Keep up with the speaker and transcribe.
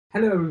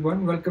Hello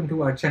everyone, welcome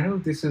to our channel.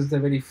 This is the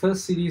very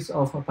first series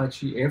of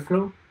Apache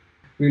Airflow.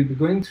 We'll be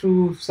going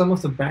through some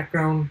of the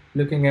background,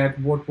 looking at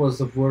what was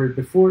the world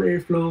before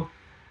Airflow,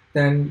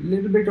 then a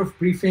little bit of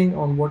briefing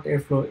on what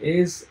Airflow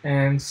is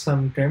and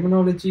some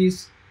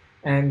terminologies,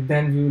 and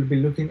then we will be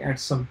looking at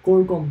some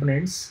core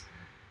components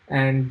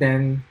and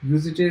then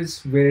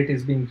usages, where it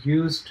is being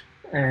used,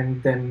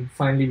 and then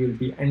finally we'll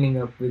be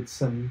ending up with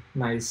some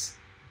nice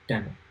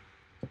demo.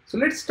 So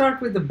let's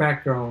start with the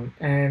background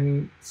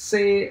and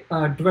say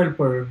a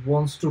developer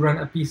wants to run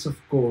a piece of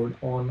code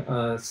on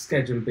a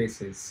schedule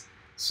basis.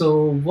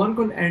 So one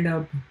could end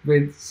up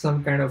with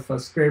some kind of a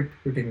script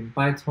written in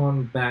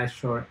Python,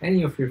 Bash, or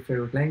any of your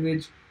favorite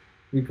language.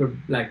 We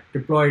could like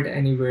deploy it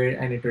anywhere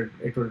and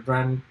it would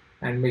run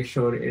and make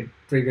sure it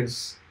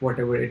triggers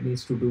whatever it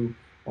needs to do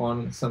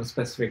on some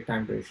specific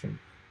time duration.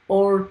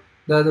 Or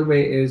the other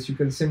way is you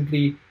can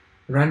simply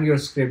run your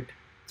script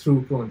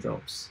through cron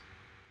jobs.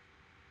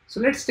 So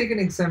let's take an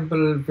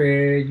example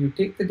where you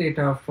take the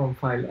data from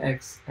file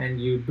X and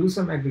you do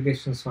some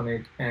aggregations on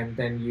it and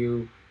then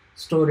you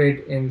store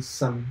it in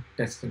some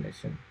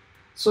destination.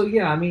 So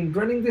yeah, I mean,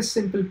 running this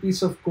simple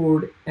piece of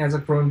code as a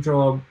cron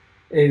job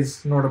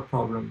is not a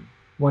problem.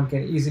 One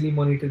can easily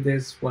monitor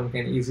this, one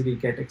can easily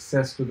get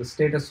access to the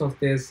status of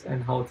this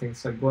and how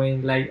things are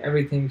going. Like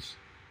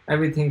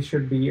everything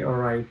should be all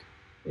right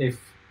if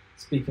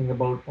speaking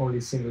about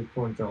only single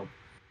cron job.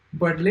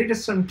 But later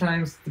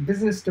sometimes the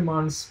business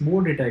demands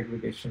more data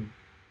aggregation.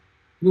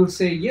 You'll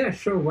say, yeah,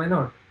 sure, why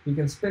not? We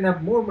can spin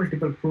up more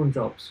multiple cron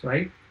jobs,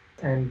 right?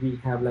 And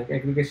we have like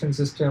aggregation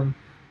system,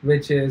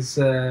 which is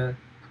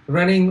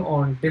running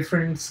on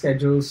different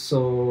schedules.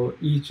 So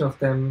each of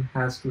them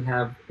has to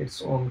have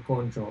its own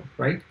cron job,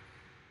 right?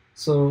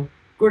 So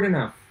good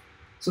enough.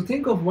 So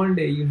think of one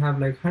day you have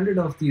like 100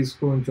 of these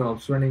cron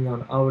jobs running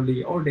on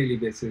hourly or daily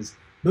basis,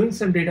 doing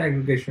some data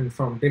aggregation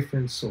from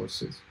different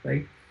sources,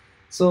 right?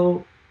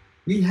 So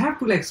we have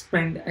to like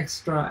spend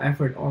extra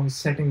effort on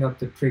setting up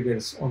the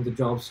triggers on the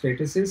job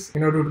statuses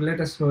in order to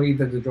let us know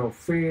either the job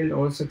failed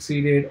or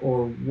succeeded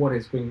or what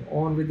is going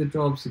on with the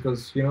jobs,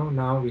 because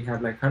now we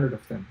have like 100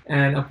 of them.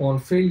 And upon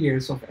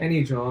failures of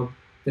any job,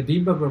 the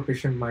debug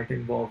operation might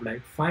involve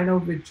like find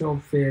out which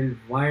job failed,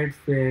 why it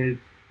failed,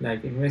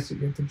 like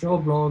investigate the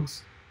job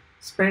logs,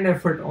 spend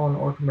effort on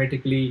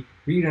automatically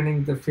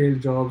rerunning the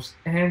failed jobs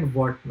and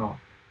whatnot,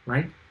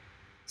 right?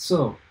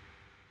 So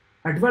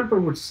a developer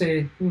would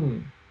say,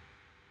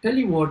 tell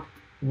you what,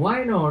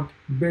 why not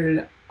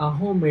build a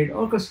homemade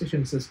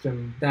orchestration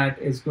system that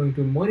is going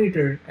to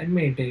monitor and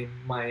maintain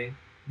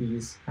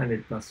these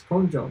 100 plus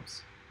cron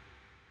jobs?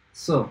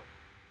 So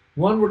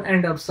one would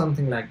end up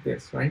something like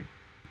this, right?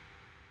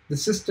 The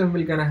system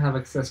will gonna have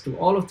access to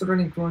all of the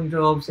running cron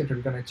jobs. It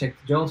will gonna check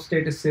the job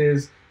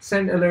statuses,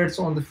 send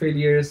alerts on the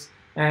failures,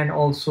 and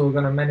also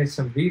gonna manage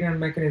some rerun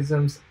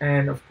mechanisms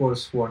and of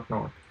course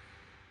whatnot.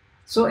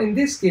 So in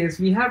this case,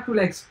 we have to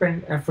like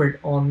spend effort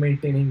on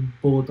maintaining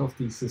both of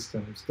these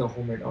systems, the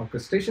homemade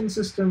orchestration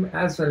system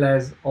as well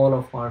as all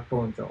of our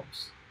cron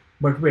jobs.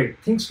 But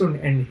wait, things don't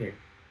end here.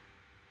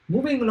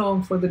 Moving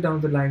along further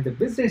down the line, the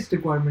business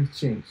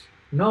requirements change.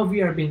 Now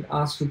we are being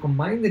asked to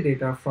combine the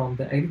data from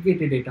the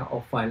aggregated data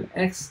of file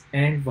X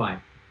and Y.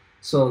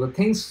 So the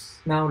things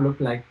now look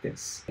like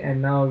this.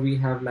 And now we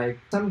have like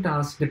some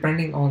tasks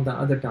depending on the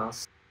other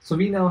tasks. So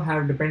we now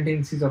have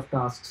dependencies of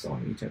tasks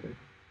on each other.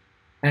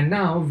 And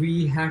now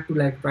we have to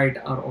like write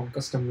our own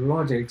custom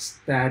logics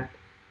that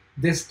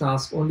this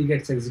task only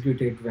gets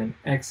executed when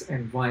X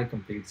and Y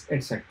completes,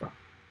 etc.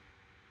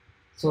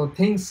 So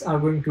things are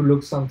going to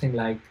look something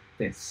like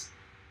this.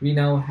 We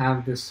now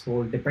have this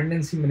whole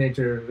dependency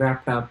manager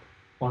wrapped up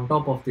on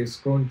top of these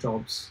cron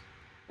jobs.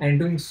 And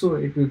doing so,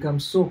 it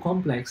becomes so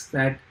complex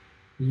that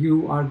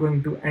you are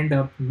going to end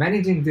up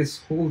managing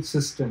this whole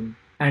system,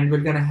 and we're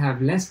going to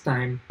have less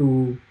time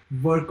to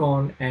work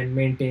on and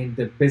maintain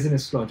the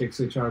business logics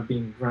which are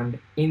being run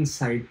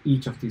inside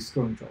each of these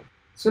cron jobs.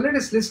 So let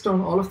us list down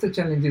all of the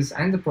challenges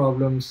and the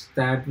problems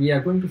that we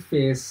are going to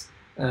face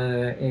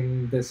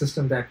in the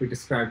system that we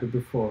described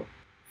before.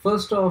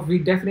 First off, we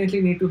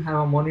definitely need to have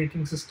a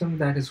monitoring system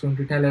that is going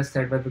to tell us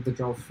that whether the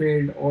job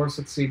failed or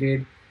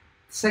succeeded.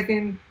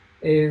 Second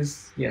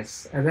is,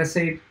 yes, as I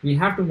said, we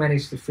have to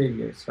manage the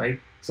failures, right?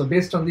 So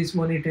based on these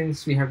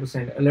monitorings, we have to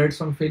send alerts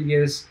on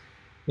failures,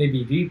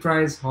 maybe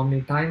retries, how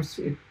many times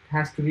it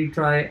has to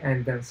retry,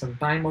 and then some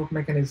timeout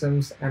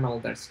mechanisms and all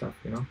that stuff,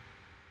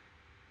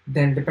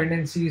 Then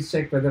dependencies,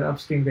 check whether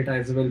upstream data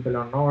is available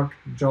or not,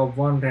 job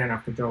 1 ran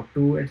after job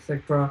 2,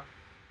 etc.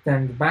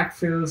 Then the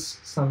backfills,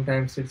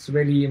 sometimes it's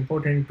really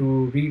important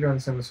to rerun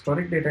some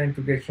historic data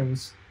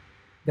integrations.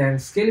 Then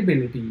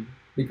scalability,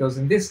 because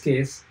in this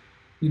case,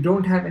 you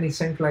don't have any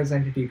centralized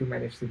entity to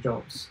manage the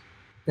jobs.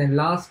 Then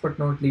last but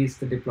not least,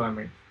 the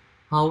deployment.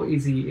 How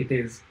easy it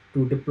is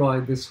to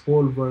deploy this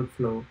whole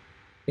workflow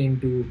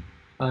into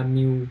a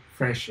new,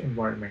 fresh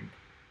environment.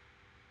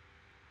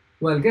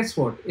 Well, guess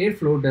what?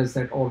 Airflow does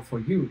that all for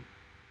you.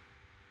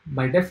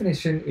 By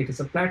definition, it is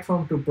a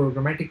platform to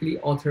programmatically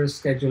author,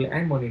 schedule,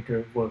 and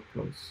monitor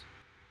workflows.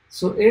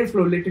 So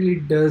Airflow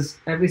literally does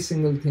every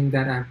single thing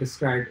that I've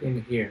described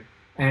in here.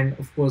 And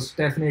of course,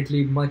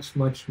 definitely much,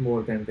 much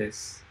more than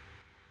this,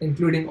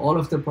 including all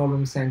of the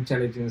problems and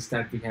challenges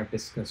that we have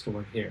discussed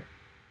over here.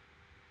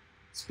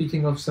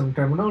 Speaking of some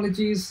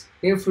terminologies,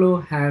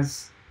 Airflow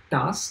has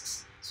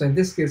tasks. So in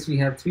this case, we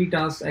have 3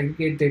 tasks: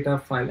 aggregate data,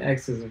 file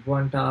X is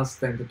one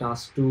task, then the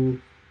task 2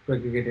 to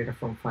aggregate data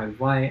from file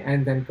Y,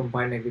 and then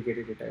combine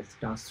aggregated data is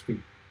task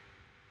 3.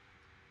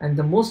 And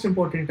the most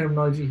important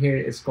terminology here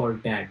is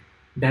called DAG,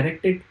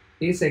 Directed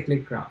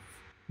Acyclic Graph.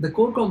 The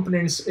core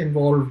components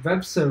involve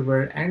web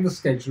server and the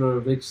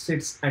scheduler, which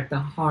sits at the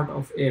heart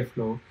of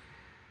Airflow.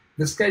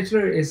 The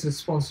scheduler is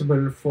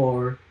responsible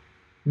for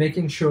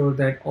making sure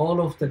that all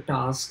of the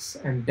tasks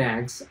and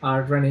DAGs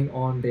are running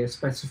on their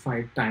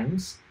specified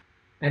times,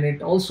 and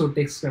it also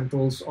takes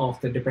controls of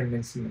the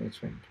dependency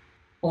management.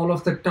 All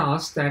of the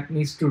tasks that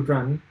needs to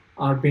run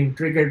are being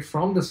triggered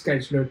from the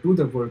scheduler to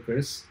the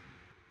workers,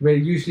 where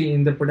usually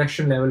in the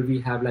production level we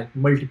have like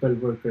multiple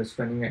workers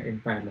running in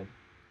parallel.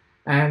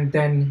 And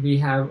then we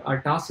have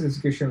our task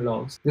execution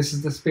logs. This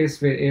is the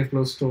space where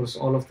Airflow stores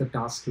all of the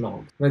task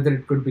logs, whether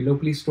it could be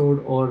locally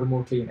stored or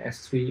remotely in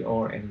S3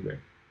 or anywhere.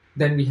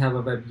 Then we have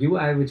a web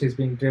UI, which is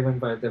being driven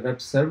by the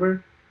web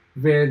server,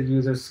 where the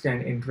users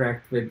can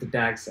interact with the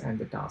tags and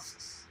the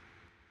tasks.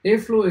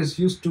 Airflow is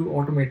used to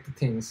automate the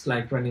things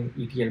like running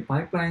ETL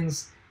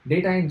pipelines,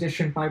 data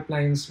ingestion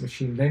pipelines,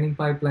 machine learning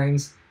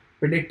pipelines,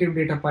 predictive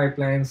data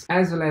pipelines,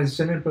 as well as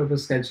general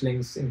purpose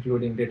schedulings,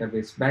 including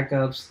database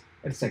backups,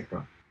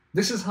 etc.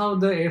 This is how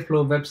the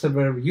Airflow web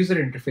server user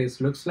interface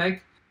looks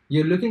like.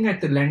 You're looking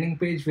at the landing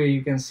page where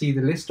you can see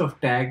the list of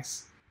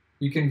tags.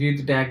 You can view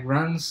the tag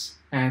runs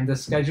and the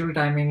schedule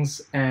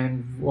timings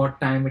and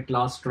what time it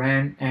last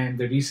ran and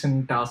the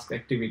recent task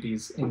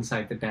activities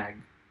inside the tag.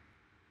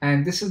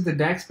 And this is the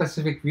DAG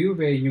specific view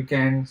where you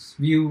can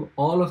view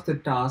all of the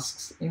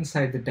tasks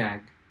inside the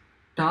DAG.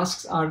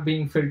 Tasks are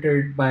being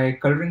filtered by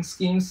coloring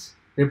schemes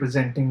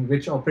representing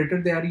which operator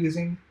they are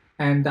using,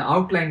 and the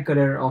outline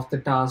color of the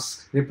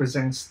task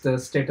represents the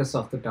status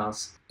of the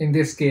task. In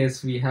this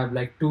case, we have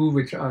like 2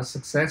 which are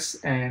success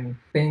and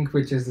pink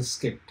which is the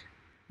skipped.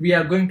 We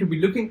are going to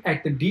be looking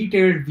at the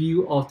detailed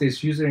view of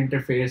this user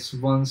interface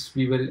once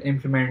we will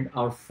implement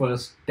our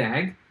first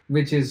tag,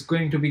 which is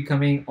going to be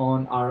coming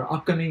on our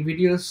upcoming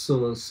videos.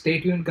 So stay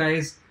tuned,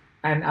 guys.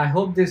 And I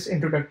hope this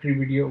introductory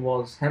video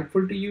was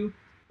helpful to you.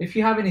 If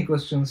you have any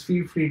questions,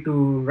 feel free to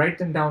write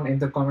them down in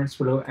the comments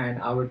below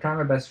and I will try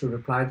my best to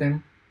reply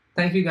them.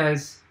 Thank you,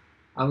 guys.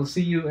 I will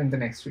see you in the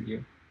next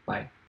video. Bye.